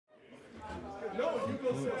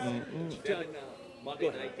Devin, Monday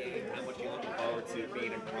night game, how much are you looking forward to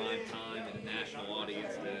being in prime time and a national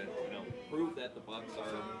audience to, prove that the Bucks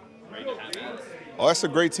are ready to have at it? Oh, that's a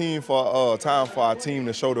great team for time for our team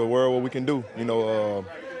to show the world what we can do.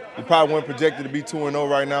 We probably weren't projected to be 2-0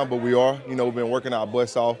 right now, but we are. We've been working our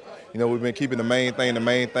butts off. We've been keeping the main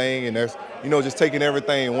thing, and that's just taking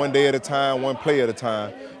everything one day at a time, one play at a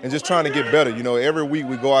time, and just trying to get better. Every week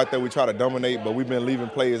we go out there, we try to dominate, but we've been leaving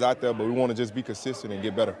players out there, but we want to just be consistent and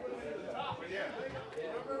get better.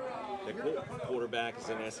 The quarterback is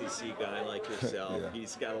an SEC guy like yourself. Yeah.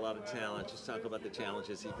 He's got a lot of talent. Just talk about the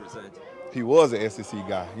challenges he presents. He was an SEC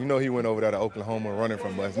guy. He went over there to Oklahoma running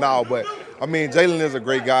from us. No, but, Jalen is a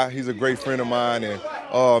great guy. He's a great friend of mine.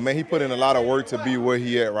 And, man, he put in a lot of work to be where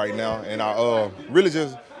he at right now. And I really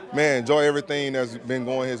just, enjoy everything that's been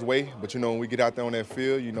going his way. But, when we get out there on that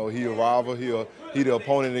field, he a rival. He the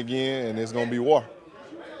opponent again, and it's going to be war.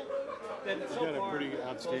 You got a pretty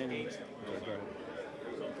outstanding.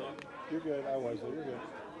 You're good. I was. You're good.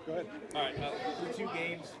 Go ahead. All right, through 2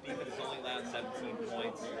 games, defense has only allowed 17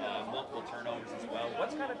 points, multiple turnovers as well.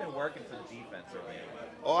 What's kind of been working for the defense over here?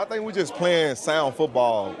 Oh, I think we're just playing sound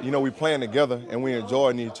football. We playing together and we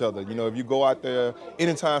enjoying each other. If you go out there,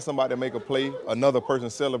 anytime somebody make a play, another person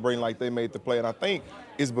celebrating like they made the play. And I think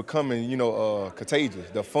it's becoming, contagious.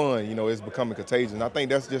 The fun, it's becoming contagious. And I think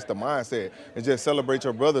that's just the mindset. And just celebrate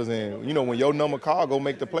your brothers. And, when your number call, go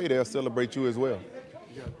make the play, they'll celebrate you as well.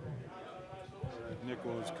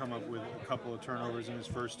 Nichols come up with a couple of turnovers in his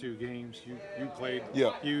first 2 games. You played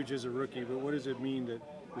huge as a rookie, but what does it mean that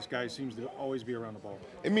this guy seems to always be around the ball?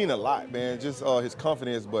 It means a lot, man, just his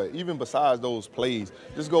confidence. But even besides those plays,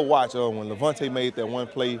 just go watch when Levante made that one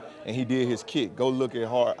play and he did his kick. Go look at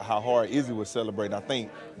how hard Izzy was celebrating. I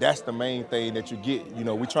think that's the main thing that you get.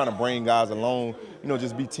 We trying to bring guys along,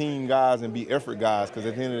 just be team guys and be effort guys, because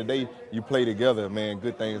at the end of the day, you play together, man,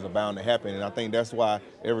 good things are bound to happen. And I think that's why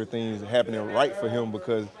everything's happening right for him,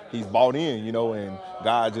 because he's bought in, and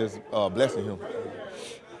God just blessing him.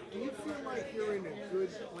 Do you feel like you're in a good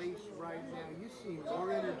place right now? You seem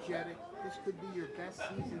more energetic. This could be your best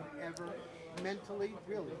season ever. Mentally,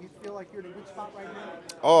 really, you feel like you're in a good spot right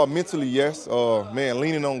now? Mentally, yes. Man,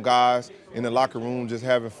 leaning on guys in the locker room, just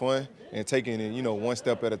having fun and taking it, one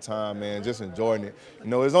step at a time, man, just enjoying it.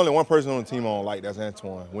 There's only one person on the team I don't like, that's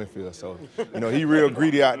Antoine Winfield. So, he real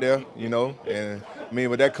greedy out there, and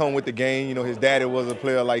but that come with the game. His daddy was a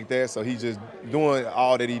player like that, so he's just doing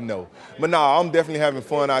all that he know. But nah, I'm definitely having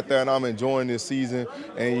fun out there, and I'm enjoying this season.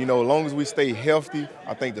 And, as long as we stay healthy,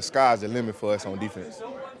 I think the sky's the limit for us on defense.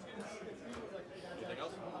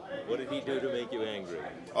 What did he do to make you angry?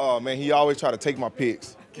 Oh, man, he always try to take my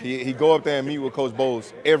picks. He go up there and meet with Coach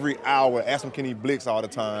Bowles every hour, ask him can he blitz all the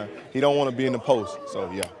time. He don't want to be in the post. So,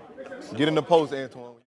 yeah. Get in the post, Antoine.